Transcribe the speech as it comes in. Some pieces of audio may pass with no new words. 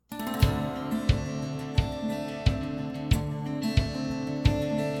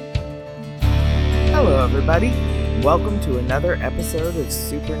everybody. Welcome to another episode of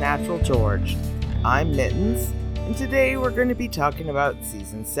Supernatural George. I'm Mittens, and today we're going to be talking about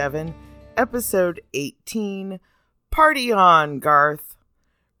Season 7, Episode 18, Party On, Garth,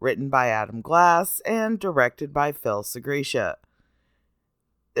 written by Adam Glass and directed by Phil Segresha.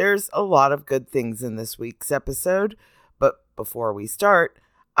 There's a lot of good things in this week's episode, but before we start,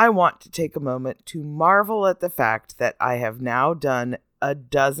 I want to take a moment to marvel at the fact that I have now done a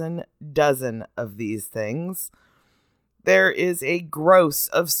dozen of these things. There is a gross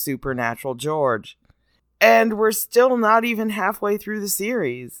of Supernatural George, and we're still not even halfway through the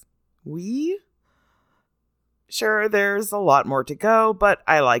series. Sure, there's a lot more to go, but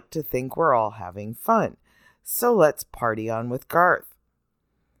I like to think we're all having fun. So let's party on with Garth.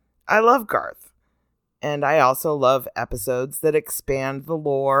 I love Garth, and I also love episodes that expand the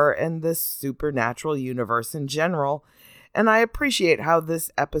lore and the supernatural universe in general, and I appreciate how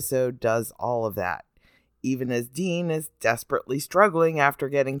this episode does all of that, even as Dean is desperately struggling after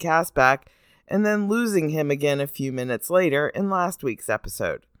getting Cass back and then losing him again a few minutes later in last week's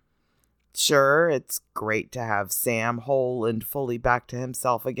episode. Sure, it's great to have Sam whole and fully back to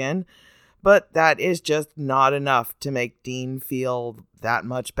himself again, but that is just not enough to make Dean feel that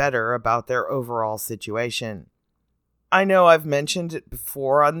much better about their overall situation. I know I've mentioned it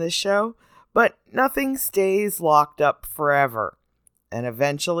before on this show, but nothing stays locked up forever, and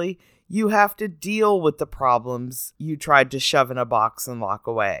eventually you have to deal with the problems you tried to shove in a box and lock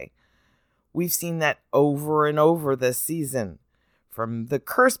away. We've seen that over and over this season, from the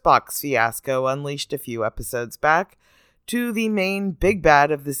curse box fiasco unleashed a few episodes back, to the main big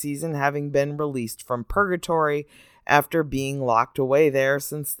bad of the season having been released from purgatory after being locked away there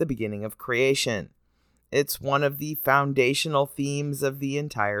since the beginning of creation. It's one of the foundational themes of the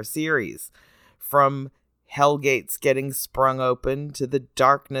entire series, from Hellgates getting sprung open to the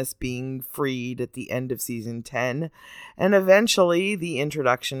darkness being freed at the end of Season 10, and eventually the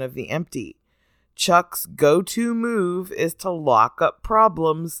introduction of the Empty. Chuck's go-to move is to lock up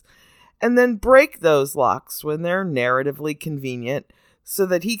problems and then break those locks when they're narratively convenient so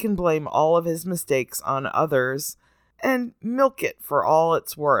that he can blame all of his mistakes on others and milk it for all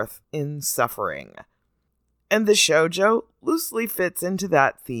it's worth in suffering. And the shoujo loosely fits into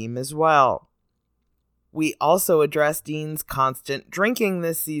that theme as well. We also address Dean's constant drinking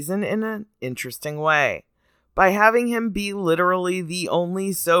this season in an interesting way, by having him be literally the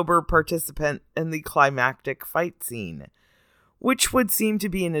only sober participant in the climactic fight scene, which would seem to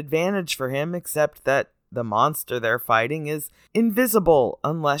be an advantage for him, except that the monster they're fighting is invisible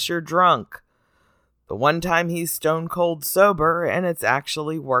unless you're drunk. The one time he's stone cold sober, and it's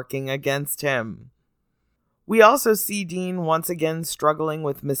actually working against him. We also see Dean once again struggling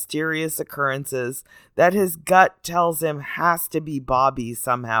with mysterious occurrences that his gut tells him has to be Bobby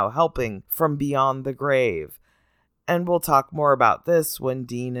somehow helping from beyond the grave. And we'll talk more about this when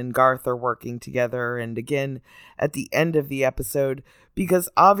Dean and Garth are working together and again at the end of the episode, because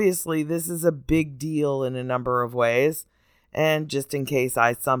obviously this is a big deal in a number of ways. And just in case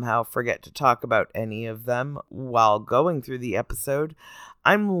I somehow forget to talk about any of them while going through the episode,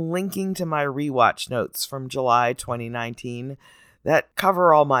 I'm linking to my rewatch notes from July 2019 that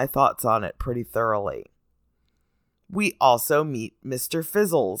cover all my thoughts on it pretty thoroughly. We also meet Mr.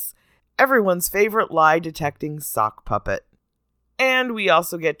 Fizzles, everyone's favorite lie-detecting sock puppet. And we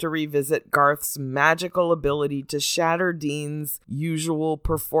also get to revisit Garth's magical ability to shatter Dean's usual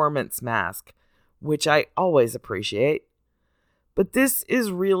performance mask, which I always appreciate. But this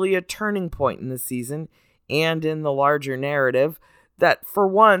is really a turning point in the season and in the larger narrative that for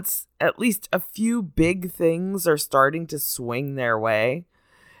once, at least a few big things are starting to swing their way.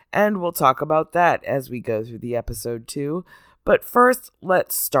 And we'll talk about that as we go through the episode too. But first,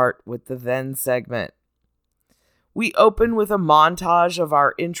 let's start with the then segment. We open with a montage of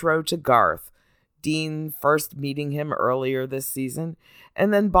our intro to Garth, Dean first meeting him earlier this season,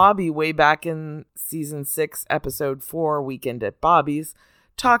 and then Bobby way back in Season 6, Episode 4, Weekend at Bobby's,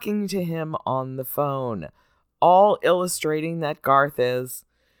 talking to him on the phone, all illustrating that Garth is,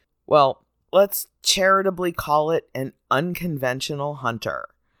 well, let's charitably call it an unconventional hunter.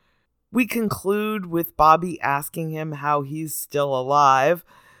 We conclude with Bobby asking him how he's still alive,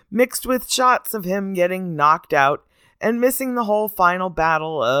 mixed with shots of him getting knocked out and missing the whole final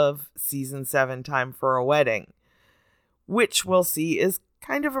battle of Season 7, Time for a Wedding, which we'll see is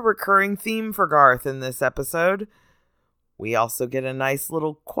kind of a recurring theme for Garth in this episode. We also get a nice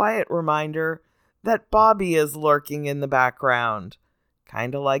little quiet reminder that Bobby is lurking in the background,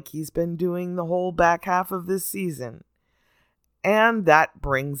 kind of like he's been doing the whole back half of this season. And that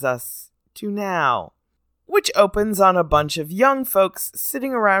brings us to now. which opens on a bunch of young folks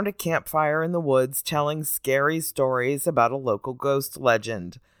sitting around a campfire in the woods telling scary stories about a local ghost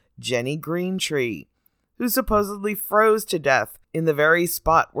legend, Jenny Greentree, who supposedly froze to death in the very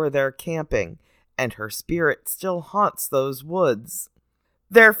spot where they're camping, and her spirit still haunts those woods.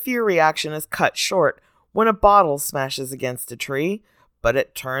 Their fear reaction is cut short when a bottle smashes against a tree, but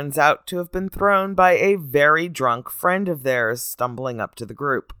it turns out to have been thrown by a very drunk friend of theirs stumbling up to the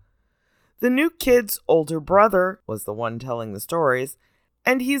group. The new kid's older brother was the one telling the stories,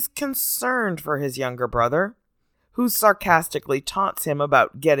 and he's concerned for his younger brother, who sarcastically taunts him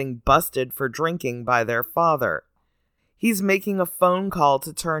about getting busted for drinking by their father. He's making a phone call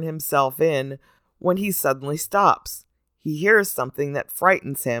to turn himself in when he suddenly stops. He hears something that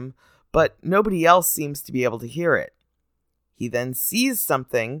frightens him, but nobody else seems to be able to hear it. He then sees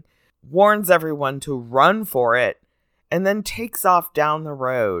something, warns everyone to run for it, and then takes off down the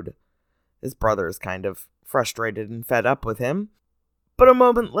road. His brother is kind of frustrated and fed up with him. But a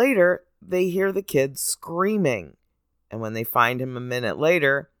moment later, they hear the kid screaming. And when they find him a minute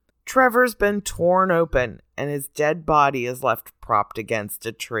later, Trevor's been torn open and his dead body is left propped against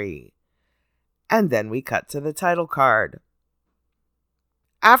a tree. And then we cut to the title card.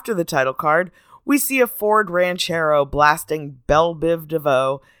 After the title card, we see a Ford Ranchero blasting Belle Biv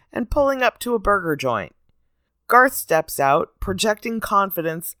DeVoe and pulling up to a burger joint. Garth steps out, projecting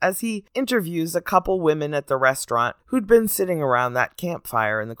confidence as he interviews a couple women at the restaurant who'd been sitting around that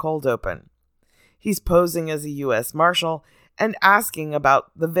campfire in the cold open. He's posing as a U.S. Marshal and asking about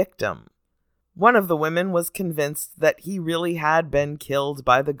the victim. One of the women was convinced that he really had been killed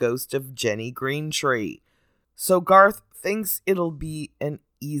by the ghost of Jenny Greentree, so Garth thinks it'll be an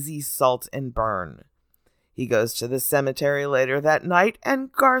easy salt and burn. He goes to the cemetery later that night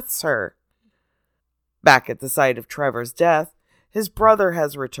and Garths her. Back at the site of Trevor's death, his brother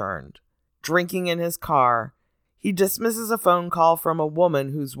has returned. Drinking in his car, he dismisses a phone call from a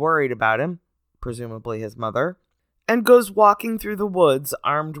woman who's worried about him, presumably his mother, and goes walking through the woods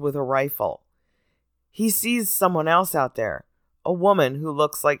armed with a rifle. He sees someone else out there, a woman who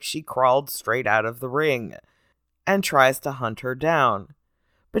looks like she crawled straight out of the ring, and tries to hunt her down.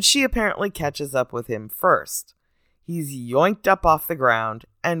 But she apparently catches up with him first. He's yoinked up off the ground,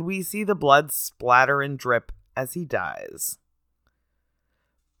 and we see the blood splatter and drip as he dies.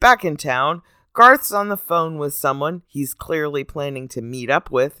 Back in town, Garth's on the phone with someone he's clearly planning to meet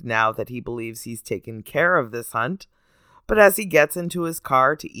up with now that he believes he's taken care of this hunt. But as he gets into his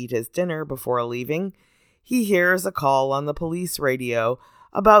car to eat his dinner before leaving, he hears a call on the police radio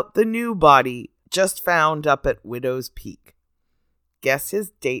about the new body just found up at Widow's Peak. Guess his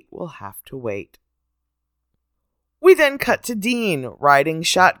date will have to wait. We then cut to Dean, riding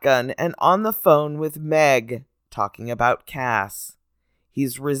shotgun and on the phone with Meg, talking about Cass.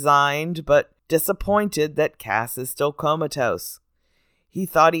 He's resigned, but disappointed that Cass is still comatose. He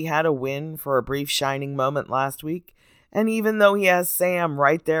thought he had a win for a brief shining moment last week, and even though he has Sam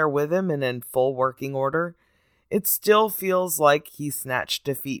right there with him and in full working order, it still feels like he snatched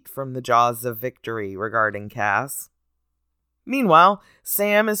defeat from the jaws of victory regarding Cass. Meanwhile,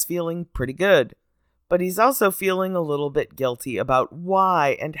 Sam is feeling pretty good. But he's also feeling a little bit guilty about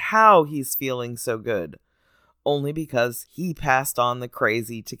why and how he's feeling so good. Only because he passed on the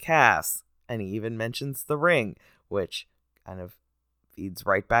crazy to Cass, and he even mentions the ring, which kind of feeds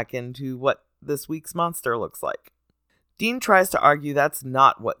right back into what this week's monster looks like. Dean tries to argue that's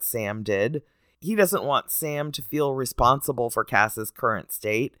not what Sam did. He doesn't want Sam to feel responsible for Cass's current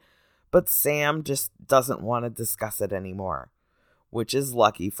state, but Sam just doesn't want to discuss it anymore. Which is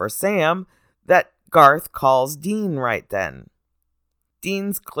lucky for Sam that Garth calls Dean right then.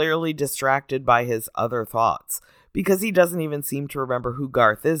 Dean's clearly distracted by his other thoughts, because he doesn't even seem to remember who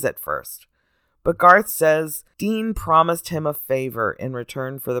Garth is at first. But Garth says Dean promised him a favor in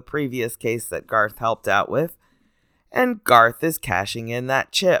return for the previous case that Garth helped out with, and Garth is cashing in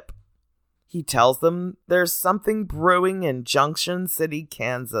that chip. He tells them there's something brewing in Junction City,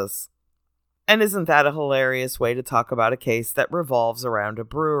 Kansas. And isn't that a hilarious way to talk about a case that revolves around a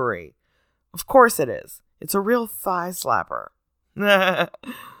brewery? Of course it is. It's a real thigh slapper. I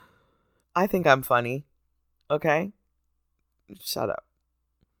think I'm funny. Okay? Shut up.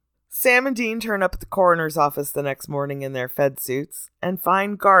 Sam and Dean turn up at the coroner's office the next morning in their fed suits and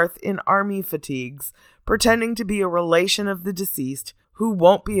find Garth in army fatigues, pretending to be a relation of the deceased who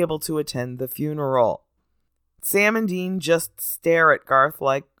won't be able to attend the funeral. Sam and Dean just stare at Garth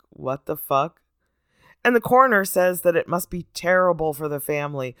like, what the fuck? And the coroner says that it must be terrible for the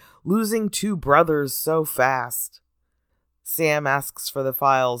family, losing two brothers so fast. Sam asks for the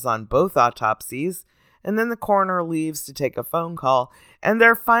files on both autopsies, and then the coroner leaves to take a phone call, and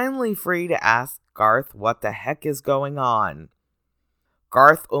they're finally free to ask Garth what the heck is going on.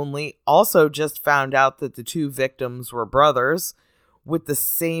 Garth only also just found out that the two victims were brothers, with the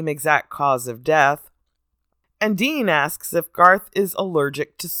same exact cause of death, and Dean asks if Garth is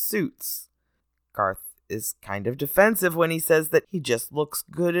allergic to suits. Garth is kind of defensive when he says that he just looks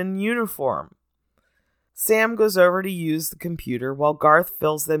good in uniform. Sam goes over to use the computer while Garth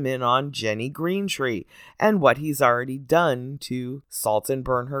fills them in on Jenny Greentree and what he's already done to salt and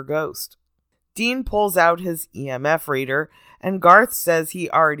burn her ghost. Dean pulls out his EMF reader, and Garth says he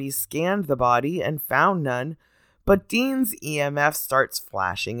already scanned the body and found none, but Dean's EMF starts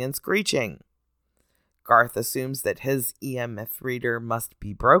flashing and screeching. Garth assumes that his EMF reader must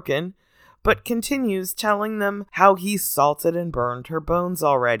be broken, but continues telling them how he salted and burned her bones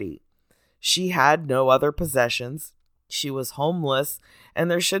already. She had no other possessions, she was homeless,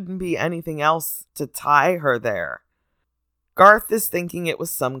 and there shouldn't be anything else to tie her there. Garth is thinking it was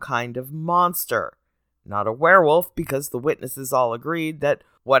some kind of monster, not a werewolf, because the witnesses all agreed that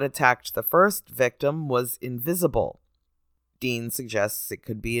what attacked the first victim was invisible. Dean suggests it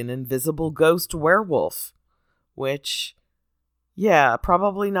could be an invisible ghost werewolf, which, yeah,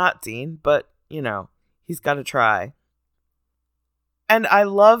 probably not Dean, but, he's got to try. And I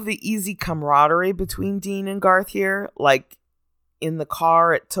love the easy camaraderie between Dean and Garth here. Like, in the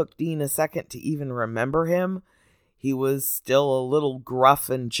car, it took Dean a second to even remember him. He was still a little gruff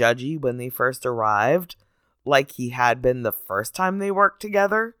and judgy when they first arrived, like he had been the first time they worked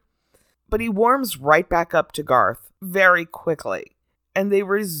together. But he warms right back up to Garth very quickly, and they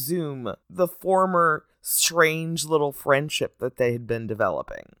resume the former strange little friendship that they had been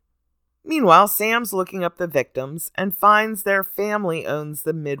developing. Meanwhile, Sam's looking up the victims and finds their family owns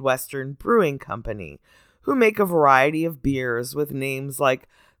the Midwestern Brewing Company, who make a variety of beers with names like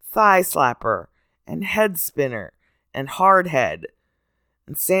Thigh Slapper and Head Spinner and Hardhead.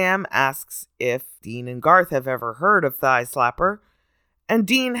 And Sam asks if Dean and Garth have ever heard of Thigh Slapper, and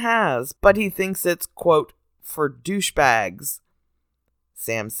Dean has, but he thinks it's, quote, for douchebags.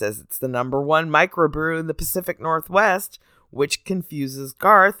 Sam says it's the #1 microbrew in the Pacific Northwest, which confuses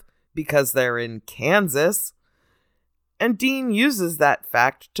Garth because they're in Kansas. And Dean uses that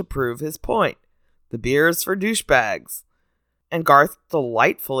fact to prove his point. The beer is for douchebags. And Garth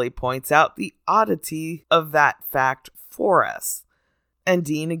delightfully points out the oddity of that fact for us. And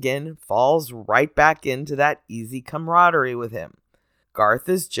Dean again falls right back into that easy camaraderie with him. Garth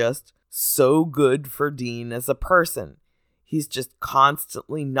is just so good for Dean as a person. He's just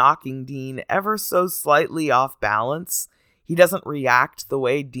constantly knocking Dean ever so slightly off balance. He doesn't react the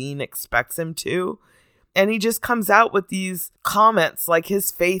way Dean expects him to. And he just comes out with these comments like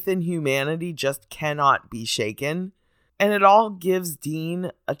his faith in humanity just cannot be shaken. And it all gives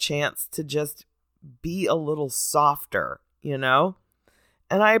Dean a chance to just be a little softer, And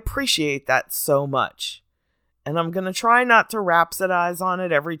I appreciate that so much. And I'm going to try not to rhapsodize on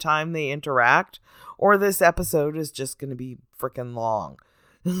it every time they interact, or this episode is just going to be freaking long.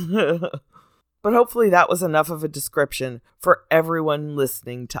 But hopefully that was enough of a description for everyone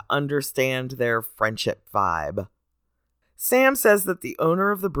listening to understand their friendship vibe. Sam says that the owner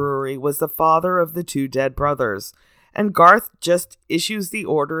of the brewery was the father of the two dead brothers, and Garth just issues the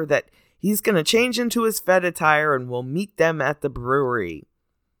order that he's going to change into his Fed attire and will meet them at the brewery.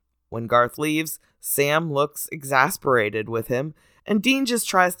 When Garth leaves, Sam looks exasperated with him, and Dean just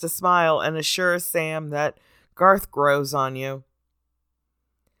tries to smile and assures Sam that Garth grows on you.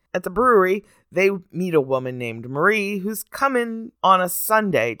 At the brewery, they meet a woman named Marie who's coming on a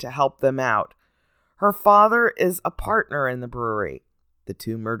Sunday to help them out. Her father is a partner in the brewery. The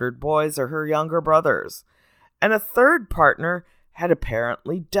two murdered boys are her younger brothers. And a third partner had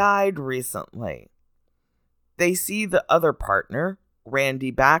apparently died recently. They see the other partner,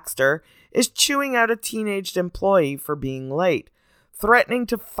 Randy Baxter, is chewing out a teenaged employee for being late, threatening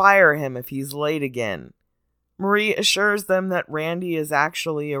to fire him if he's late again. Marie assures them that Randy is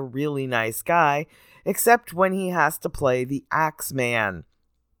actually a really nice guy, except when he has to play the axe man.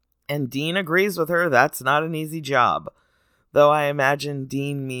 And Dean agrees with her that's not an easy job, though I imagine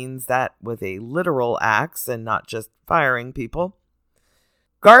Dean means that with a literal axe and not just firing people.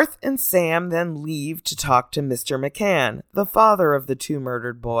 Garth and Sam then leave to talk to Mr. McCann, the father of the two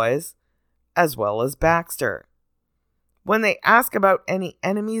murdered boys, as well as Baxter. When they ask about any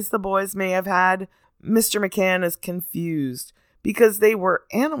enemies the boys may have had, Mr. McCann is confused because they were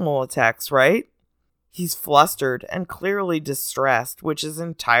animal attacks, right? He's flustered and clearly distressed, which is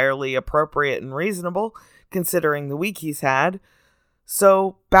entirely appropriate and reasonable considering the week he's had.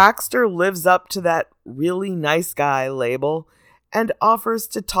 So Baxter lives up to that really nice guy label and offers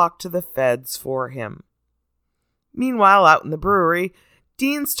to talk to the feds for him. Meanwhile, out in the brewery,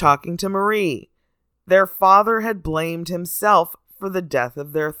 Dean's talking to Marie. Their father had blamed himself for the death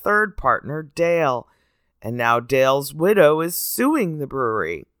of their third partner, Dale, and now Dale's widow is suing the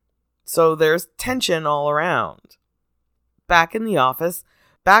brewery. So there's tension all around. Back in the office,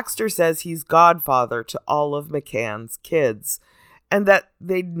 Baxter says he's godfather to all of McCann's kids, and that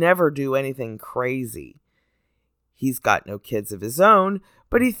they'd never do anything crazy. He's got no kids of his own,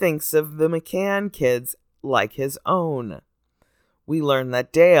 but he thinks of the McCann kids like his own. We learn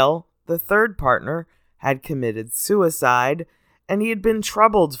that Dale, the third partner, had committed suicide, and he had been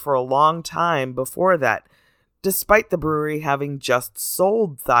troubled for a long time before that, despite the brewery having just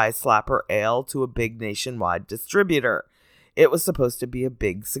sold Thigh Slapper Ale to a big nationwide distributor. It was supposed to be a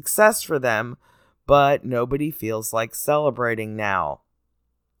big success for them, but nobody feels like celebrating now.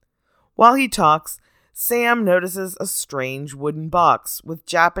 While he talks, Sam notices a strange wooden box with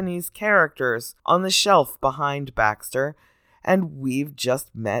Japanese characters on the shelf behind Baxter, and we've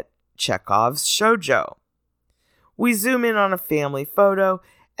just met Chekhov's shoujo. We zoom in on a family photo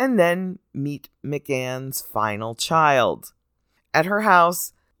and then meet McAnn's final child. At her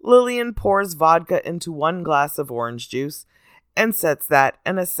house, Lillian pours vodka into one glass of orange juice and sets that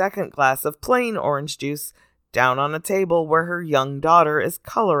and a second glass of plain orange juice down on a table where her young daughter is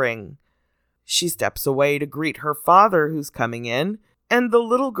coloring. She steps away to greet her father who's coming in, and the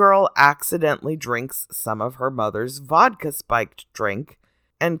little girl accidentally drinks some of her mother's vodka-spiked drink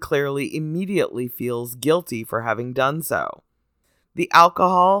and clearly immediately feels guilty for having done so. The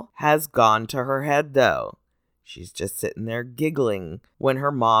alcohol has gone to her head, though. She's just sitting there giggling when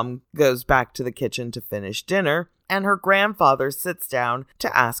her mom goes back to the kitchen to finish dinner, and her grandfather sits down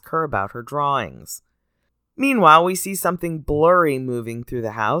to ask her about her drawings. Meanwhile, we see something blurry moving through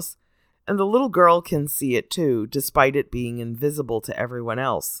the house, and the little girl can see it too, despite it being invisible to everyone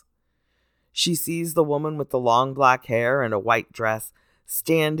else. She sees the woman with the long black hair and a white dress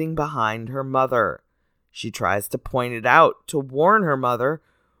standing behind her mother. She tries to point it out to warn her mother,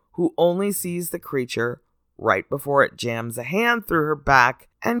 who only sees the creature right before it jams a hand through her back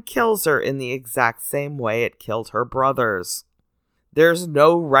and kills her in the exact same way it killed her brothers. There's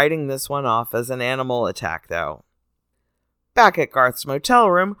no writing this one off as an animal attack, though. Back at Garth's motel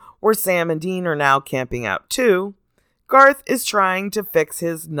room, where Sam and Dean are now camping out too, Garth is trying to fix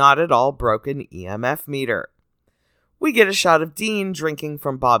his not at all broken EMF meter. We get a shot of Dean drinking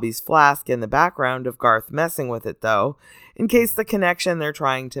from Bobby's flask in the background of Garth messing with it, though, in case the connection they're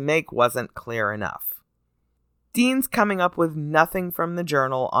trying to make wasn't clear enough. Dean's coming up with nothing from the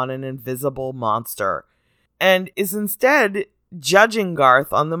journal on an invisible monster, and is instead judging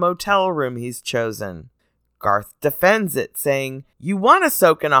Garth on the motel room he's chosen. Garth defends it, saying, "You want to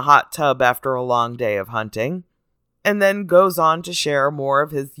soak in a hot tub after a long day of hunting," and then goes on to share more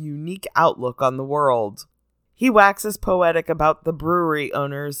of his unique outlook on the world. He waxes poetic about the brewery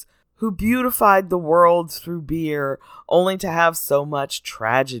owners who beautified the world through beer, only to have so much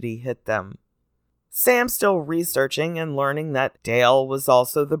tragedy hit them. Sam's still researching and learning that Dale was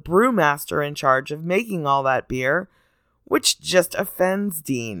also the brewmaster in charge of making all that beer, which just offends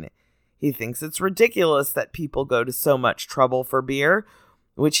Dean. He thinks it's ridiculous that people go to so much trouble for beer,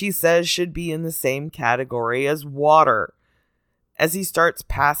 which he says should be in the same category as water, as he starts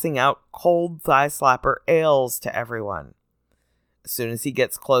passing out cold Thigh Slapper ales to everyone. As soon as he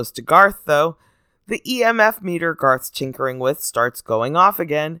gets close to Garth, though, the EMF meter Garth's tinkering with starts going off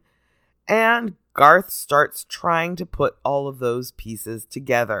again, and Garth starts trying to put all of those pieces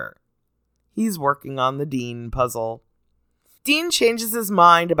together. He's working on the Dean puzzle. Dean changes his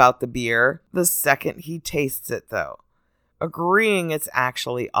mind about the beer the second he tastes it, though, agreeing it's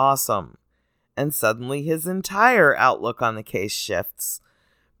actually awesome. And suddenly his entire outlook on the case shifts,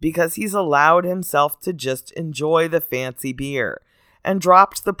 because he's allowed himself to just enjoy the fancy beer and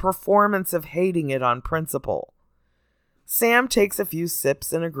dropped the performance of hating it on principle. Sam takes a few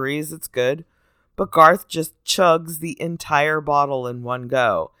sips and agrees it's good, but Garth just chugs the entire bottle in one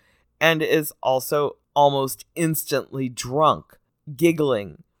go and is also almost instantly drunk,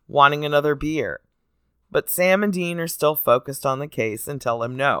 giggling, wanting another beer. But Sam and Dean are still focused on the case and tell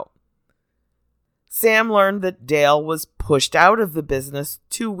him no. Sam learned that Dale was pushed out of the business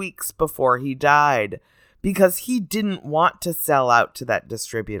 2 weeks before he died because he didn't want to sell out to that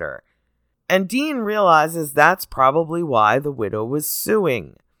distributor. And Dean realizes that's probably why the widow was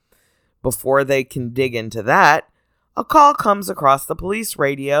suing. Before they can dig into that, a call comes across the police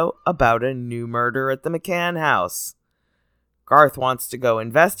radio about a new murder at the McCann house. Garth wants to go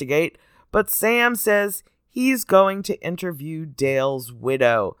investigate, but Sam says he's going to interview Dale's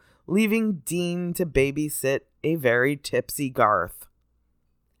widow, leaving Dean to babysit a very tipsy Garth.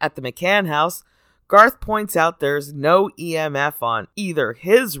 At the McCann house, Garth points out there's no EMF on either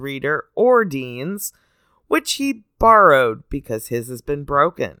his reader or Dean's, which he borrowed because his has been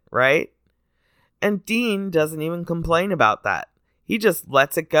broken, right? And Dean doesn't even complain about that. He just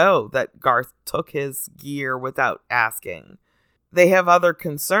lets it go that Garth took his gear without asking. They have other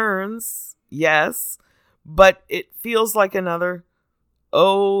concerns, yes, but it feels like another,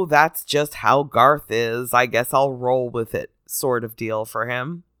 oh, that's just how Garth is, I guess I'll roll with it sort of deal for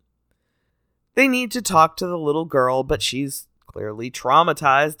him. They need to talk to the little girl, but she's clearly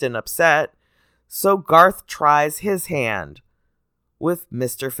traumatized and upset, so Garth tries his hand with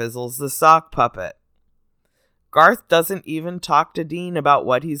Mr. Fizzles the sock puppet. Garth doesn't even talk to Dean about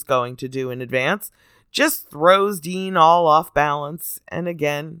what he's going to do in advance, just throws Dean all off balance, and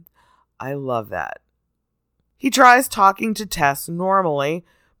again, I love that. He tries talking to Tess normally,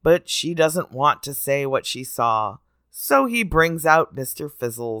 but she doesn't want to say what she saw. So he brings out Mr.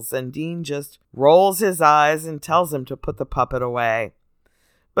 Fizzles, and Dean just rolls his eyes and tells him to put the puppet away.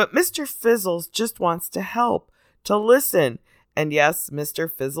 But Mr. Fizzles just wants to help, to listen. And yes, Mr.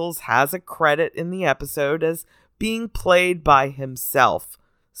 Fizzles has a credit in the episode as being played by himself.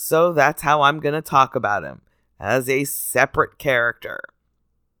 So that's how I'm going to talk about him, as a separate character.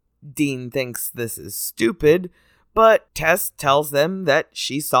 Dean thinks this is stupid, but Tess tells them that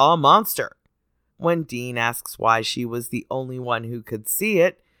she saw a monster. When Dean asks why she was the only one who could see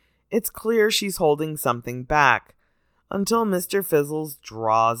it, it's clear she's holding something back, until Mr. Fizzles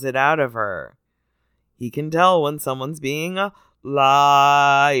draws it out of her. He can tell when someone's being a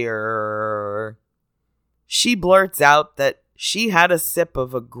liar. She blurts out that she had a sip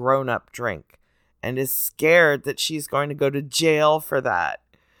of a grown-up drink, and is scared that she's going to go to jail for that.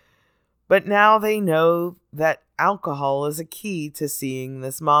 But now they know that alcohol is a key to seeing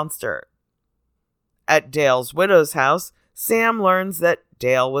this monster. At Dale's widow's house, Sam learns that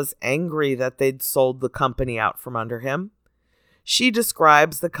Dale was angry that they'd sold the company out from under him. She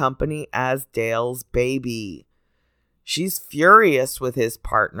describes the company as Dale's baby. She's furious with his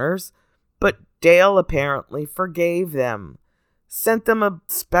partners, but Dale apparently forgave them, sent them a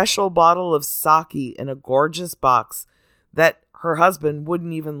special bottle of sake in a gorgeous box that her husband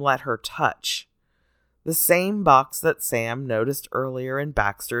wouldn't even let her touch. The same box that Sam noticed earlier in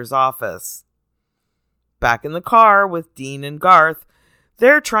Baxter's office. Back in the car with Dean and Garth,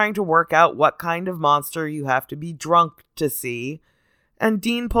 they're trying to work out what kind of monster you have to be drunk to see, and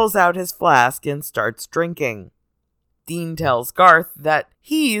Dean pulls out his flask and starts drinking. Dean tells Garth that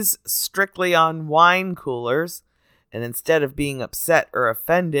he's strictly on wine coolers, and instead of being upset or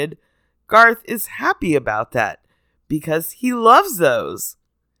offended, Garth is happy about that, because he loves those.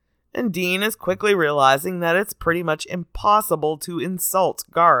 And Dean is quickly realizing that it's pretty much impossible to insult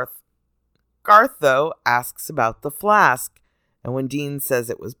Garth. Garth, though, asks about the flask, and when Dean says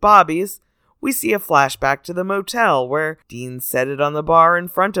it was Bobby's, we see a flashback to the motel where Dean set it on the bar in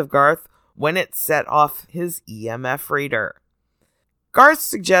front of Garth when it set off his EMF reader. Garth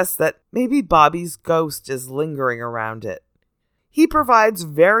suggests that maybe Bobby's ghost is lingering around it. He provides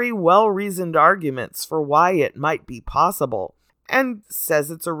very well-reasoned arguments for why it might be possible, and says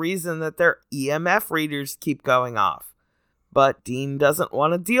it's a reason that their EMF readers keep going off. But Dean doesn't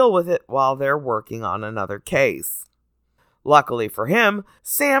want to deal with it while they're working on another case. Luckily for him,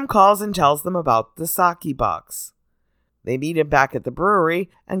 Sam calls and tells them about the sake box. They meet him back at the brewery,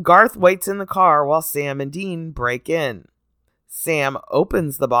 and Garth waits in the car while Sam and Dean break in. Sam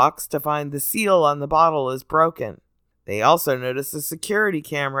opens the box to find the seal on the bottle is broken. They also notice a security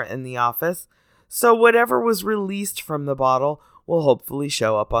camera in the office, so whatever was released from the bottle will hopefully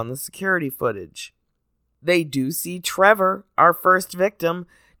show up on the security footage. They do see Trevor, our first victim,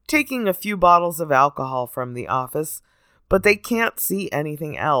 taking a few bottles of alcohol from the office, but they can't see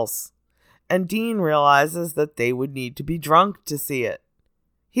anything else. And Dean realizes that they would need to be drunk to see it.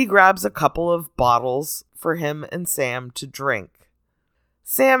 He grabs a couple of bottles for him and Sam to drink.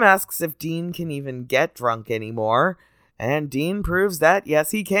 Sam asks if Dean can even get drunk anymore, and Dean proves that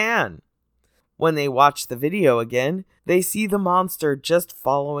yes he can. When they watch the video again, they see the monster just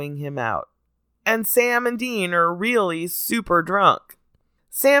following him out. And Sam and Dean are really super drunk.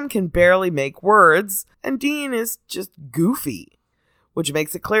 Sam can barely make words, and Dean is just goofy, which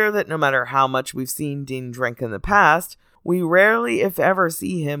makes it clear that no matter how much we've seen Dean drink in the past, we rarely, if ever,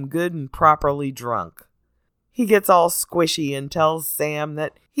 see him good and properly drunk. He gets all squishy and tells Sam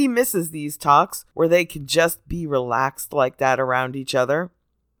that he misses these talks where they can just be relaxed like that around each other.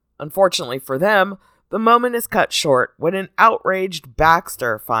 Unfortunately for them, the moment is cut short when an outraged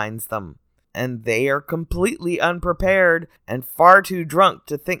Baxter finds them. And they are completely unprepared and far too drunk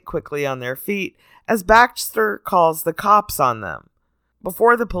to think quickly on their feet as Baxter calls the cops on them.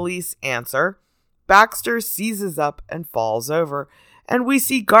 Before the police answer, Baxter seizes up and falls over, and we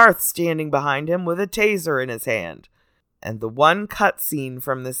see Garth standing behind him with a taser in his hand. And the one cutscene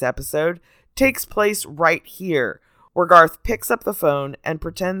from this episode takes place right here, where Garth picks up the phone and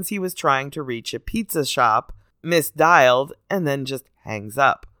pretends he was trying to reach a pizza shop, misdialed, and then just hangs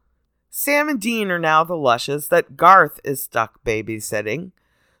up. Sam and Dean are now the lushes that Garth is stuck babysitting,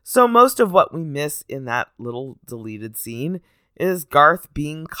 so most of what we miss in that little deleted scene is Garth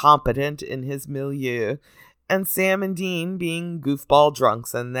being competent in his milieu, and Sam and Dean being goofball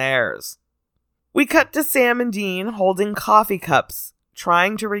drunks in theirs. We cut to Sam and Dean holding coffee cups,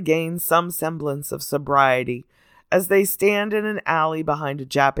 trying to regain some semblance of sobriety, as they stand in an alley behind a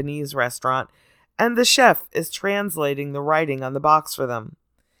Japanese restaurant, and the chef is translating the writing on the box for them.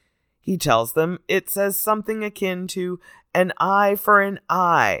 He tells them it says something akin to an eye for an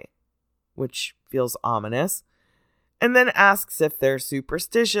eye, which feels ominous, and then asks if they're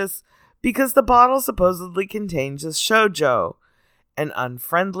superstitious because the bottle supposedly contains a shojo, an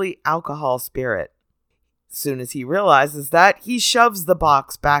unfriendly alcohol spirit. As soon as he realizes that, he shoves the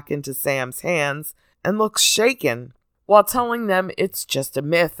box back into Sam's hands and looks shaken while telling them it's just a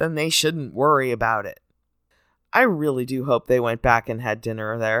myth and they shouldn't worry about it. I really do hope they went back and had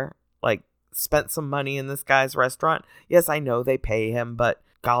dinner there. Spent some money in this guy's restaurant. Yes, I know they pay him, but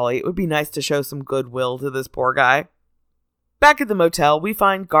golly, it would be nice to show some goodwill to this poor guy. Back at the motel, we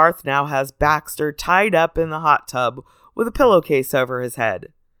find Garth now has Baxter tied up in the hot tub with a pillowcase over his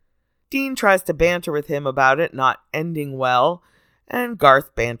head. Dean tries to banter with him about it not ending well, and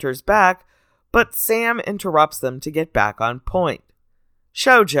Garth banters back, but Sam interrupts them to get back on point.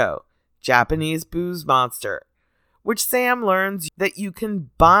 Shoujo, Japanese booze monster, which Sam learns that you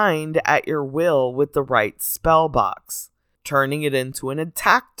can bind at your will with the right spell box, turning it into an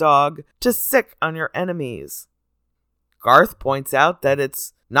attack dog to sick on your enemies. Garth points out that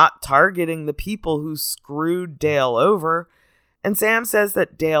it's not targeting the people who screwed Dale over, and Sam says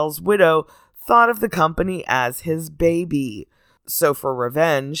that Dale's widow thought of the company as his baby, so for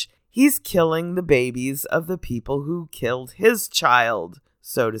revenge, he's killing the babies of the people who killed his child,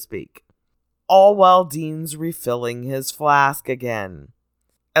 so to speak. All while Dean's refilling his flask again.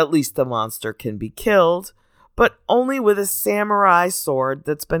 At least the monster can be killed, but only with a samurai sword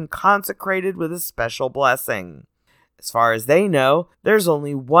that's been consecrated with a special blessing. As far as they know, there's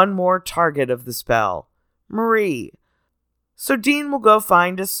only one more target of the spell, Marie. So Dean will go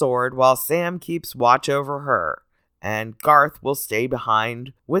find a sword while Sam keeps watch over her, and Garth will stay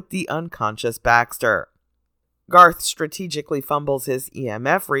behind with the unconscious Baxter. Garth strategically fumbles his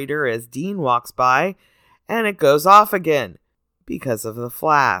EMF reader as Dean walks by, and it goes off again, because of the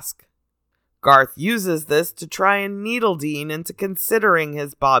flask. Garth uses this to try and needle Dean into considering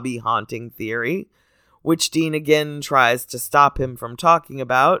his Bobby haunting theory, which Dean again tries to stop him from talking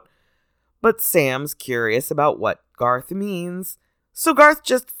about, but Sam's curious about what Garth means, so Garth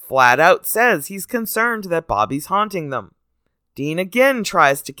just flat out says he's concerned that Bobby's haunting them. Dean again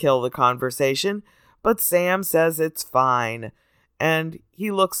tries to kill the conversation, but Sam says it's fine, and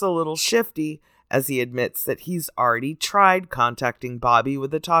he looks a little shifty as he admits that he's already tried contacting Bobby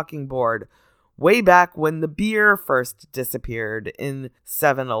with a talking board, way back when the beer first disappeared in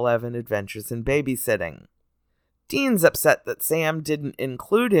 7-Eleven Adventures in Babysitting. Dean's upset that Sam didn't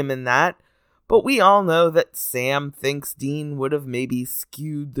include him in that, but we all know that Sam thinks Dean would have maybe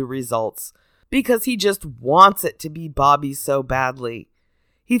skewed the results, because he just wants it to be Bobby so badly.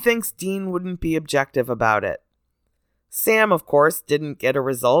 He thinks Dean wouldn't be objective about it. Sam, of course, didn't get a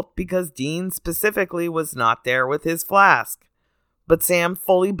result because Dean specifically was not there with his flask. But Sam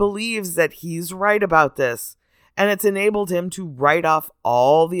fully believes that he's right about this, and it's enabled him to write off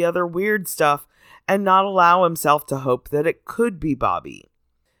all the other weird stuff and not allow himself to hope that it could be Bobby.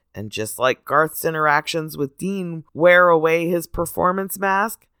 And just like Garth's interactions with Dean wear away his performance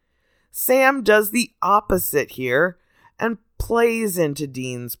mask, Sam does the opposite here and plays into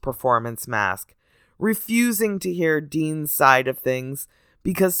Dean's performance mask, refusing to hear Dean's side of things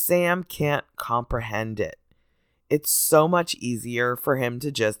because Sam can't comprehend it. It's so much easier for him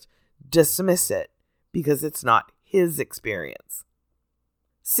to just dismiss it because it's not his experience.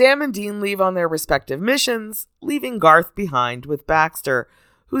 Sam and Dean leave on their respective missions, leaving Garth behind with Baxter,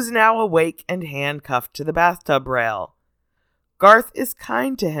 who's now awake and handcuffed to the bathtub rail. Garth is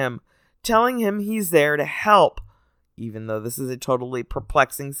kind to him, telling him he's there to help, even though this is a totally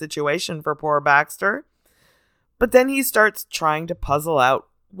perplexing situation for poor Baxter. But then he starts trying to puzzle out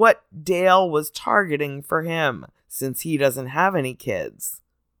what Dale was targeting for him, since he doesn't have any kids.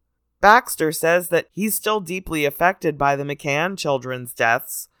 Baxter says that he's still deeply affected by the McCann children's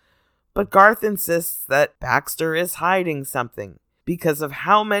deaths, but Garth insists that Baxter is hiding something, because of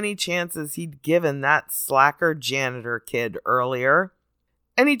how many chances he'd given that slacker janitor kid earlier.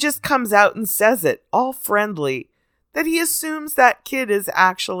 And he just comes out and says it, all friendly, that he assumes that kid is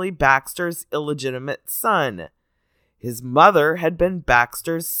actually Baxter's illegitimate son. His mother had been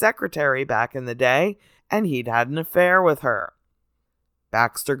Baxter's secretary back in the day, and he'd had an affair with her.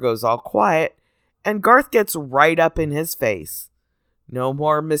 Baxter goes all quiet, and Garth gets right up in his face. No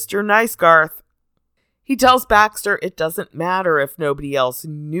more Mr. Nice Garth. He tells Baxter it doesn't matter if nobody else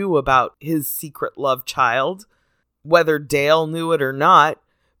knew about his secret love child, whether Dale knew it or not,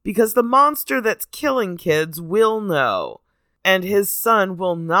 because the monster that's killing kids will know, and his son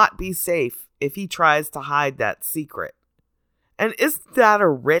will not be safe if he tries to hide that secret. And isn't that a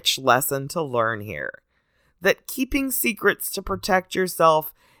rich lesson to learn here? That keeping secrets to protect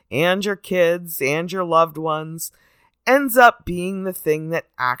yourself and your kids and your loved ones ends up being the thing that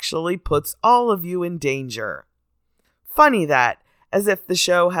actually puts all of you in danger. Funny that, as if the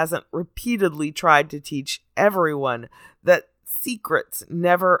show hasn't repeatedly tried to teach everyone that secrets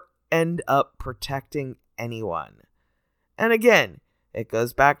never end up protecting anyone. And again, it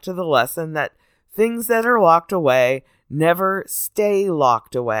goes back to the lesson that things that are locked away never stay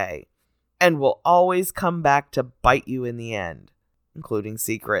locked away and will always come back to bite you in the end, including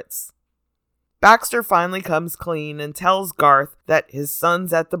secrets. Baxter finally comes clean and tells Garth that his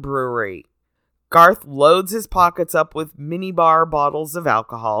son's at the brewery. Garth loads his pockets up with minibar bottles of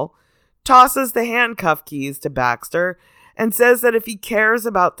alcohol, tosses the handcuff keys to Baxter, and says that if he cares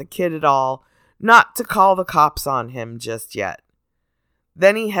about the kid at all, not to call the cops on him just yet.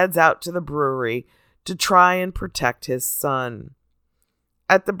 Then he heads out to the brewery to try and protect his son.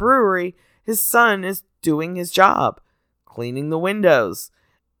 At the brewery, his son is doing his job, cleaning the windows,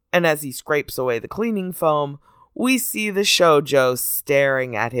 and as he scrapes away the cleaning foam, we see the shoujo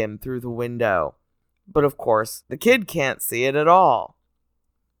staring at him through the window. But of course, the kid can't see it at all.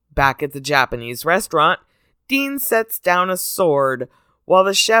 Back at the Japanese restaurant, Dean sets down a sword while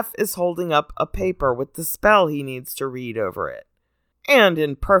the chef is holding up a paper with the spell he needs to read over it. And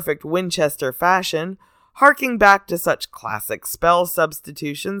in perfect Winchester fashion, harking back to such classic spell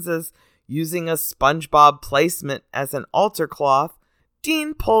substitutions as using a SpongeBob placement as an altar cloth,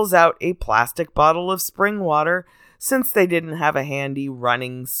 Dean pulls out a plastic bottle of spring water since they didn't have a handy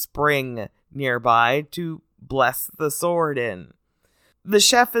running spring nearby to bless the sword in. The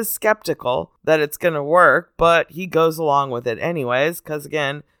chef is skeptical that it's going to work, but he goes along with it anyways, because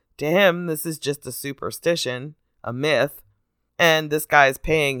again, to him, this is just a superstition, a myth, and this guy's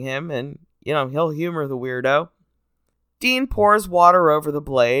paying him, and, he'll humor the weirdo. Dean pours water over the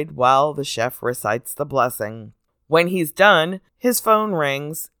blade while the chef recites the blessing. When he's done, his phone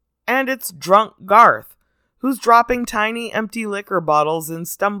rings, and it's drunk Garth, who's dropping tiny empty liquor bottles and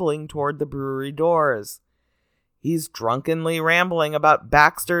stumbling toward the brewery doors. He's drunkenly rambling about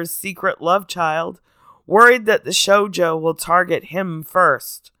Baxter's secret love child, worried that the shoujo will target him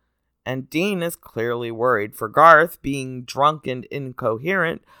first. And Dean is clearly worried for Garth being drunk and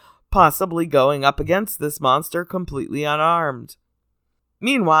incoherent, possibly going up against this monster completely unarmed.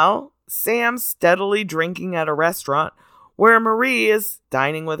 Meanwhile, Sam's steadily drinking at a restaurant where Marie is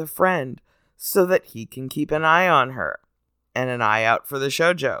dining with a friend so that he can keep an eye on her and an eye out for the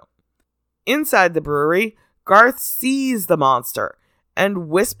shoujo. Inside the brewery, Garth sees the monster and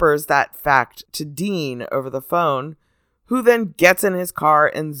whispers that fact to Dean over the phone, who then gets in his car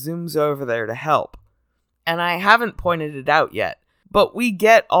and zooms over there to help. And I haven't pointed it out yet, but we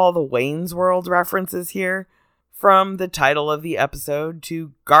get all the Wayne's World references here, from the title of the episode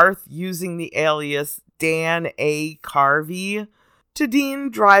to Garth using the alias Dan A. Carvey to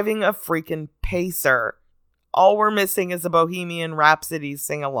Dean driving a freaking Pacer. All we're missing is a Bohemian Rhapsody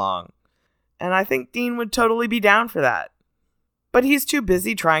sing-along. And I think Dean would totally be down for that. But he's too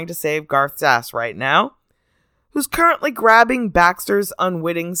busy trying to save Garth's ass right now, who's currently grabbing Baxter's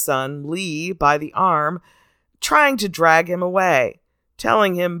unwitting son, Lee, by the arm, trying to drag him away,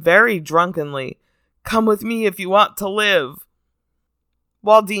 telling him very drunkenly, "Come with me if you want to live."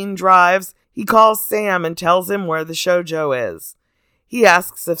 While Dean drives, he calls Sam and tells him where the shoujo is. He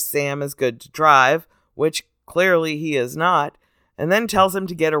asks if Sam is good to drive, which clearly he is not, and then tells him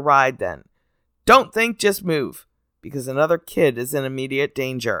to get a ride then. Don't think, just move, because another kid is in immediate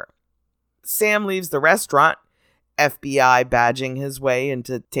danger. Sam leaves the restaurant, FBI badging his way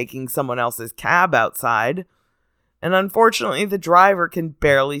into taking someone else's cab outside, and unfortunately the driver can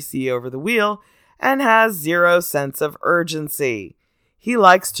barely see over the wheel and has zero sense of urgency. He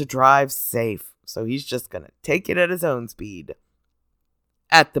likes to drive safe, so he's just going to take it at his own speed.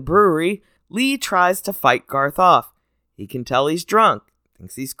 At the brewery, Lee tries to fight Garth off. He can tell he's drunk,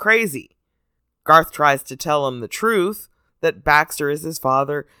 thinks he's crazy. Garth tries to tell him the truth, that Baxter is his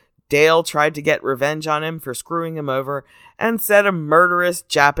father, Dale tried to get revenge on him for screwing him over and set a murderous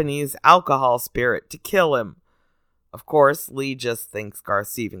Japanese alcohol spirit to kill him. Of course, Lee just thinks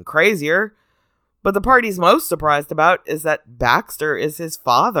Garth's even crazier, but the part he's most surprised about is that Baxter is his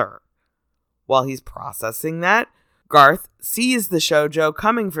father. While he's processing that, Garth sees the shoujo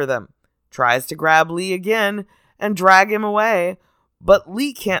coming for them, tries to grab Lee again and drag him away, but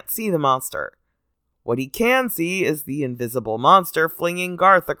Lee can't see the monster. What he can see is the invisible monster flinging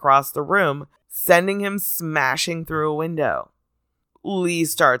Garth across the room, sending him smashing through a window. Lee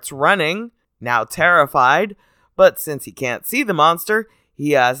starts running, now terrified, but since he can't see the monster,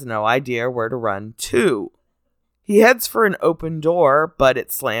 he has no idea where to run to. He heads for an open door, but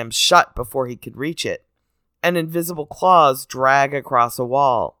it slams shut before he could reach it, and invisible claws drag across a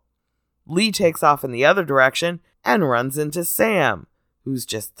wall. Lee takes off in the other direction and runs into Sam, who's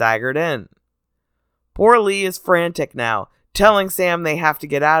just staggered in. Poor Lee is frantic now, telling Sam they have to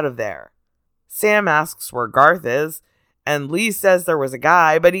get out of there. Sam asks where Garth is, and Lee says there was a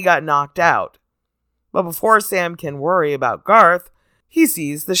guy, but he got knocked out. But before Sam can worry about Garth, he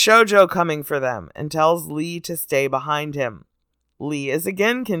sees the shoujo coming for them and tells Lee to stay behind him. Lee is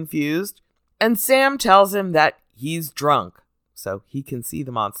again confused, and Sam tells him that he's drunk, so he can see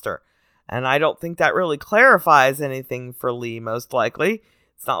the monster. And I don't think that really clarifies anything for Lee, most likely.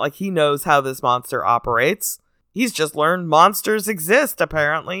 It's not like he knows how this monster operates. He's just learned monsters exist,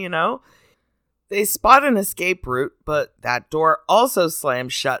 apparently, They spot an escape route, but that door also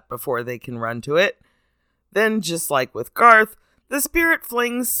slams shut before they can run to it. Then, just like with Garth, the spirit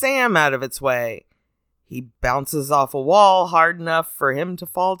flings Sam out of its way. He bounces off a wall hard enough for him to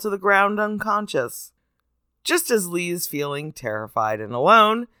fall to the ground unconscious. Just as Lee's feeling terrified and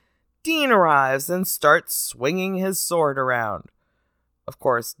alone, Dean arrives and starts swinging his sword around. Of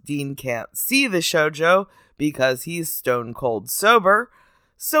course, Dean can't see the shoujo because he's stone cold sober,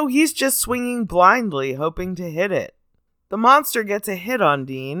 so he's just swinging blindly, hoping to hit it. The monster gets a hit on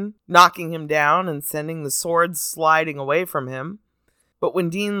Dean, knocking him down and sending the sword sliding away from him. But when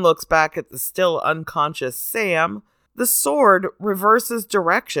Dean looks back at the still unconscious Sam, the sword reverses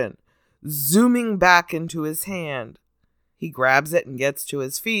direction, zooming back into his hand. He grabs it and gets to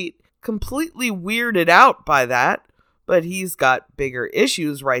his feet, completely weirded out by that, but he's got bigger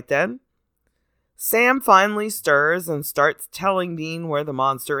issues right then. Sam finally stirs and starts telling Dean where the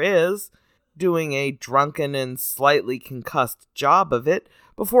monster is, doing a drunken and slightly concussed job of it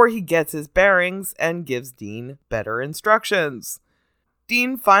before he gets his bearings and gives Dean better instructions.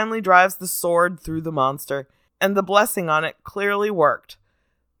 Dean finally drives the sword through the monster, and the blessing on it clearly worked.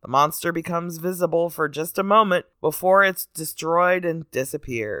 The monster becomes visible for just a moment before it's destroyed and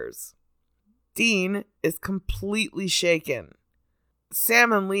disappears. Dean is completely shaken.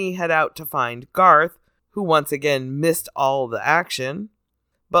 Sam and Lee head out to find Garth, who once again missed all the action.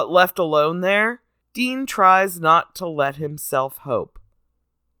 But left alone there, Dean tries not to let himself hope.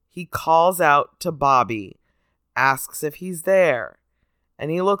 He calls out to Bobby, asks if he's there, and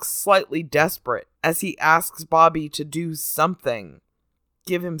he looks slightly desperate as he asks Bobby to do something,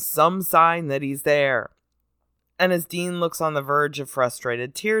 give him some sign that he's there. And as Dean looks on the verge of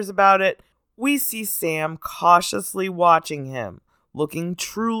frustrated tears about it, we see Sam cautiously watching him, looking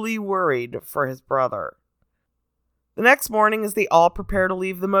truly worried for his brother. The next morning, as they all prepare to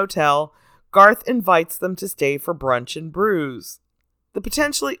leave the motel, Garth invites them to stay for brunch and brews. The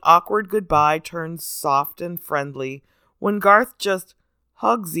potentially awkward goodbye turns soft and friendly when Garth just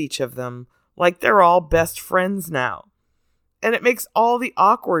hugs each of them like they're all best friends now. And it makes all the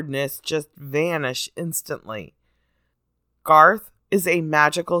awkwardness just vanish instantly. Garth is a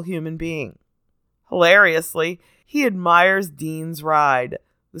magical human being. Hilariously, he admires Dean's ride,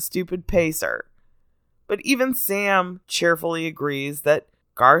 the stupid pacer. But even Sam cheerfully agrees that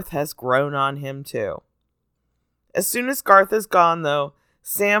Garth has grown on him too. As soon as Garth is gone, though,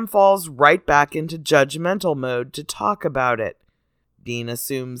 Sam falls right back into judgmental mode to talk about it. Dean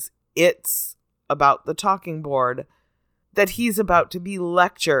assumes it's about the talking board, that he's about to be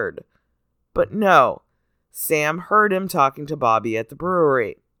lectured. But no, Sam heard him talking to Bobby at the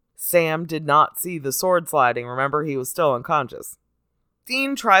brewery. Sam did not see the sword sliding. Remember, he was still unconscious.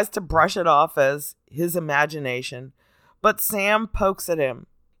 Dean tries to brush it off as his imagination, but Sam pokes at him.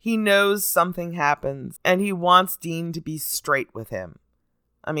 He knows something happens, and he wants Dean to be straight with him.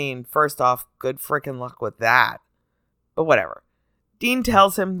 I mean, first off, good frickin' luck with that. But whatever. Dean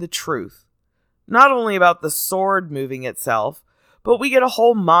tells him the truth. Not only about the sword moving itself, but we get a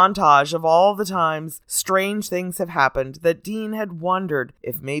whole montage of all the times strange things have happened that Dean had wondered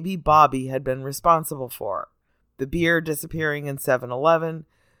if maybe Bobby had been responsible for. The beer disappearing in 7-Eleven,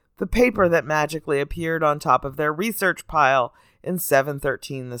 the paper that magically appeared on top of their research pile in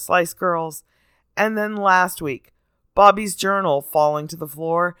 713 The Slice Girls, and then last week, Bobby's journal falling to the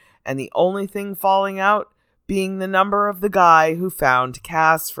floor and the only thing falling out being the number of the guy who found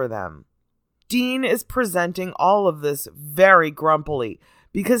Cass for them. Dean is presenting all of this very grumpily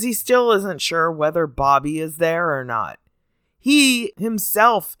because he still isn't sure whether Bobby is there or not. He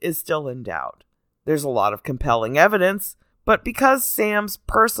himself is still in doubt. There's a lot of compelling evidence, but because Sam's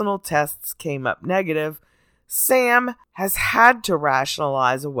personal tests came up negative, Sam has had to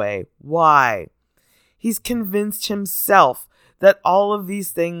rationalize away why. He's convinced himself that all of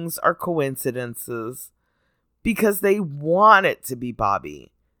these things are coincidences because they want it to be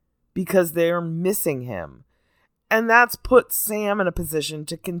Bobby, because they're missing him. And that's put Sam in a position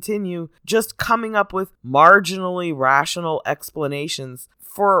to continue just coming up with marginally rational explanations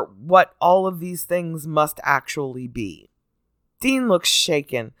for what all of these things must actually be. Dean looks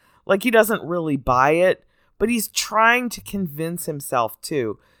shaken, like he doesn't really buy it, but he's trying to convince himself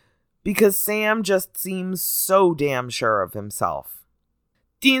too, because Sam just seems so damn sure of himself.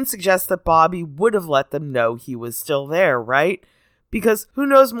 Dean suggests that Bobby would have let them know he was still there, right? Because who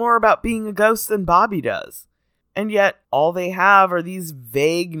knows more about being a ghost than Bobby does? And yet, all they have are these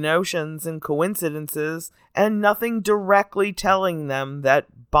vague notions and coincidences, and nothing directly telling them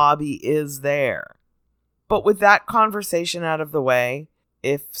that Bobby is there. But with that conversation out of the way,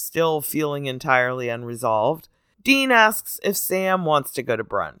 if still feeling entirely unresolved, Dean asks if Sam wants to go to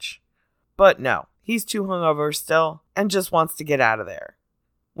brunch. But no, he's too hungover still, and just wants to get out of there.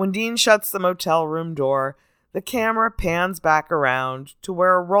 When Dean shuts the motel room door, the camera pans back around to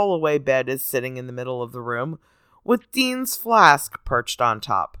where a rollaway bed is sitting in the middle of the room, with Dean's flask perched on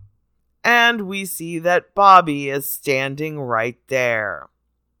top. And we see that Bobby is standing right there.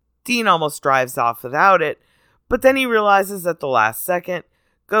 Dean almost drives off without it, but then he realizes at the last second,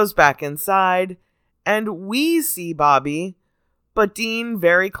 goes back inside, and we see Bobby, but Dean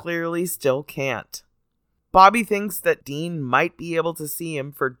very clearly still can't. Bobby thinks that Dean might be able to see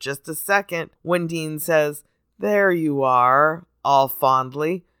him for just a second when Dean says, "There you are," all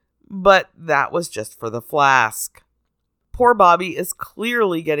fondly, but that was just for the flask. Poor Bobby is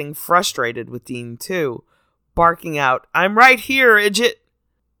clearly getting frustrated with Dean too, barking out, "I'm right here, idjit!"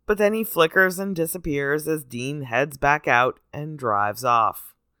 But then he flickers and disappears as Dean heads back out and drives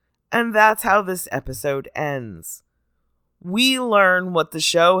off. And that's how this episode ends. We learn what the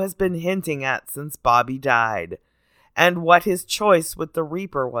show has been hinting at since Bobby died, and what his choice with the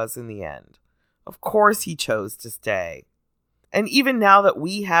Reaper was in the end. Of course he chose to stay. And even now that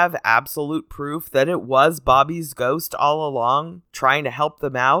we have absolute proof that it was Bobby's ghost all along, trying to help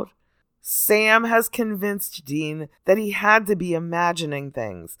them out, Sam has convinced Dean that he had to be imagining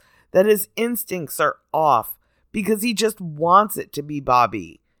things, that his instincts are off, because he just wants it to be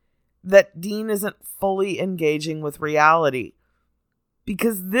Bobby. That Dean isn't fully engaging with reality.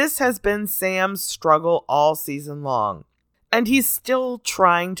 Because this has been Sam's struggle all season long. And he's still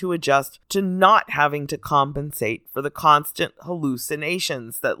trying to adjust to not having to compensate for the constant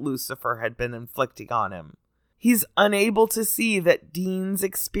hallucinations that Lucifer had been inflicting on him. He's unable to see that Dean's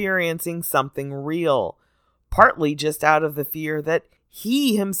experiencing something real, partly just out of the fear that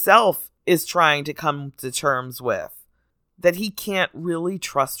he himself is trying to come to terms with. That he can't really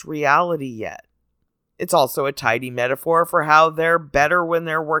trust reality yet. It's also a tidy metaphor for how they're better when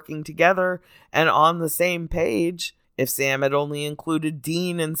they're working together and on the same page. If Sam had only included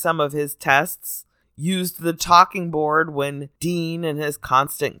Dean in some of his tests, used the talking board when Dean and his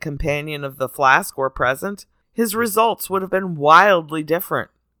constant companion of the flask were present, his results would have been wildly different.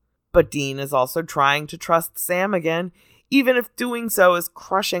 But Dean is also trying to trust Sam again, even if doing so is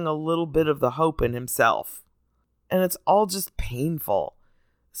crushing a little bit of the hope in himself. And it's all just painful,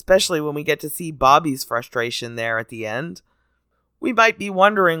 especially when we get to see Bobby's frustration there at the end. We might be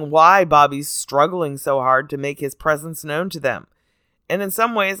wondering why Bobby's struggling so hard to make his presence known to them. And in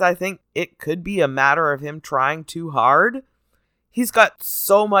some ways, I think it could be a matter of him trying too hard. He's got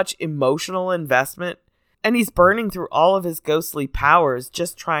so much emotional investment, and he's burning through all of his ghostly powers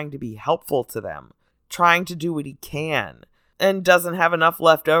just trying to be helpful to them, trying to do what he can, and doesn't have enough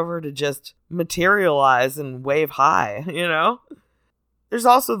left over to just materialize and wave high, you know? There's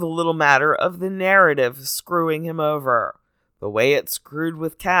also the little matter of the narrative screwing him over. The way it screwed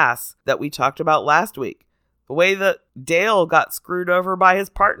with Cass that we talked about last week. The way that Dale got screwed over by his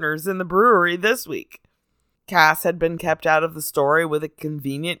partners in the brewery this week. Cass had been kept out of the story with a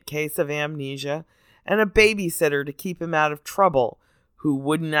convenient case of amnesia and a babysitter to keep him out of trouble, who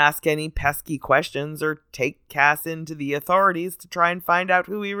wouldn't ask any pesky questions or take Cass into the authorities to try and find out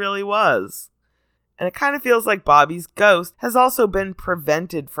who he really was. And it kind of feels like Bobby's ghost has also been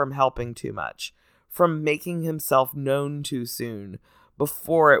prevented from helping too much, from making himself known too soon,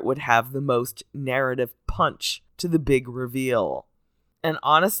 before it would have the most narrative punch to the big reveal. And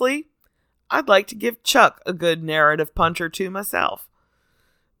honestly, I'd like to give Chuck a good narrative punch or two myself.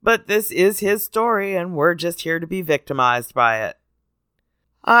 But this is his story, and we're just here to be victimized by it.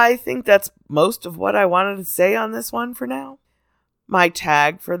 I think that's most of what I wanted to say on this one for now. My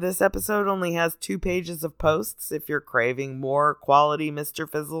tag for this episode only has 2 pages of posts if you're craving more quality Mr.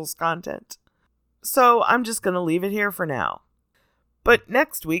 Fizzles content. So I'm just going to leave it here for now. But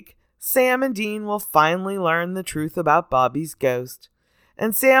next week, Sam and Dean will finally learn the truth about Bobby's ghost.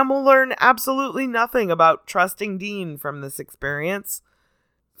 And Sam will learn absolutely nothing about trusting Dean from this experience.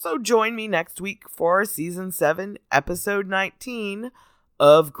 So join me next week for Season 7, Episode 19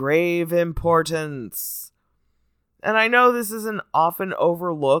 of Grave Importance. And I know this is an often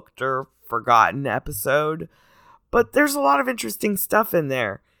overlooked or forgotten episode, but there's a lot of interesting stuff in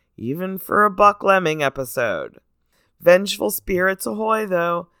there, even for a Buck Lemming episode. Vengeful spirits ahoy,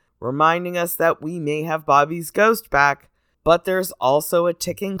 though, reminding us that we may have Bobby's ghost back, but there's also a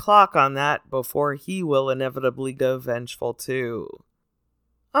ticking clock on that before he will inevitably go vengeful too.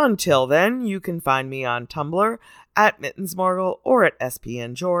 Until then, you can find me on Tumblr at Mittensmorgel or at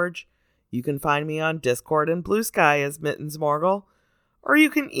SPNGeorge. You can find me on Discord and Blue Sky as Mittensmorgel, or you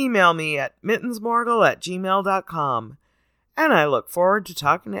can email me at mittensmorgel@gmail.com. And I look forward to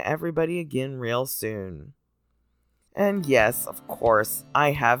talking to everybody again real soon. And yes, of course,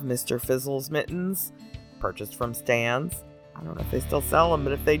 I have Mr. Fizzles mittens, purchased from Stan's. I don't know if they still sell them,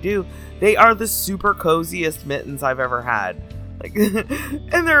 but if they do, they are the super coziest mittens I've ever had.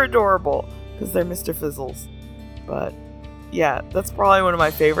 And they're adorable because they're Mr. Fizzles. But yeah, that's probably one of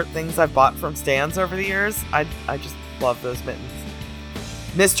my favorite things I've bought from Stan's over the years. I just love those mittens.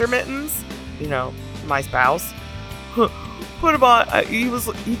 Mr. Mittens, my spouse, put him on.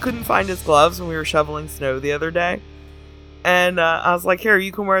 He couldn't find his gloves when we were shoveling snow the other day, and I was like, "Here,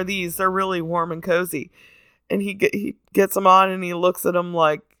 you can wear these. They're really warm and cozy." And he gets them on and he looks at them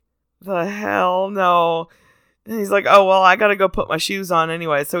like, "The hell no." And he's like, "Oh, well, I gotta go put my shoes on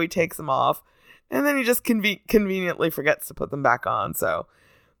anyway." So he takes them off. And then he just conveniently forgets to put them back on. So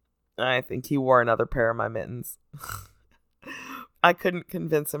I think he wore another pair of my mittens. I couldn't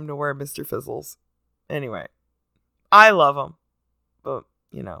convince him to wear Mr. Fizzles. Anyway, I love him. But,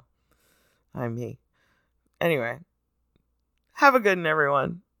 I'm me. Anyway, have a good one,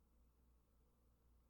 everyone.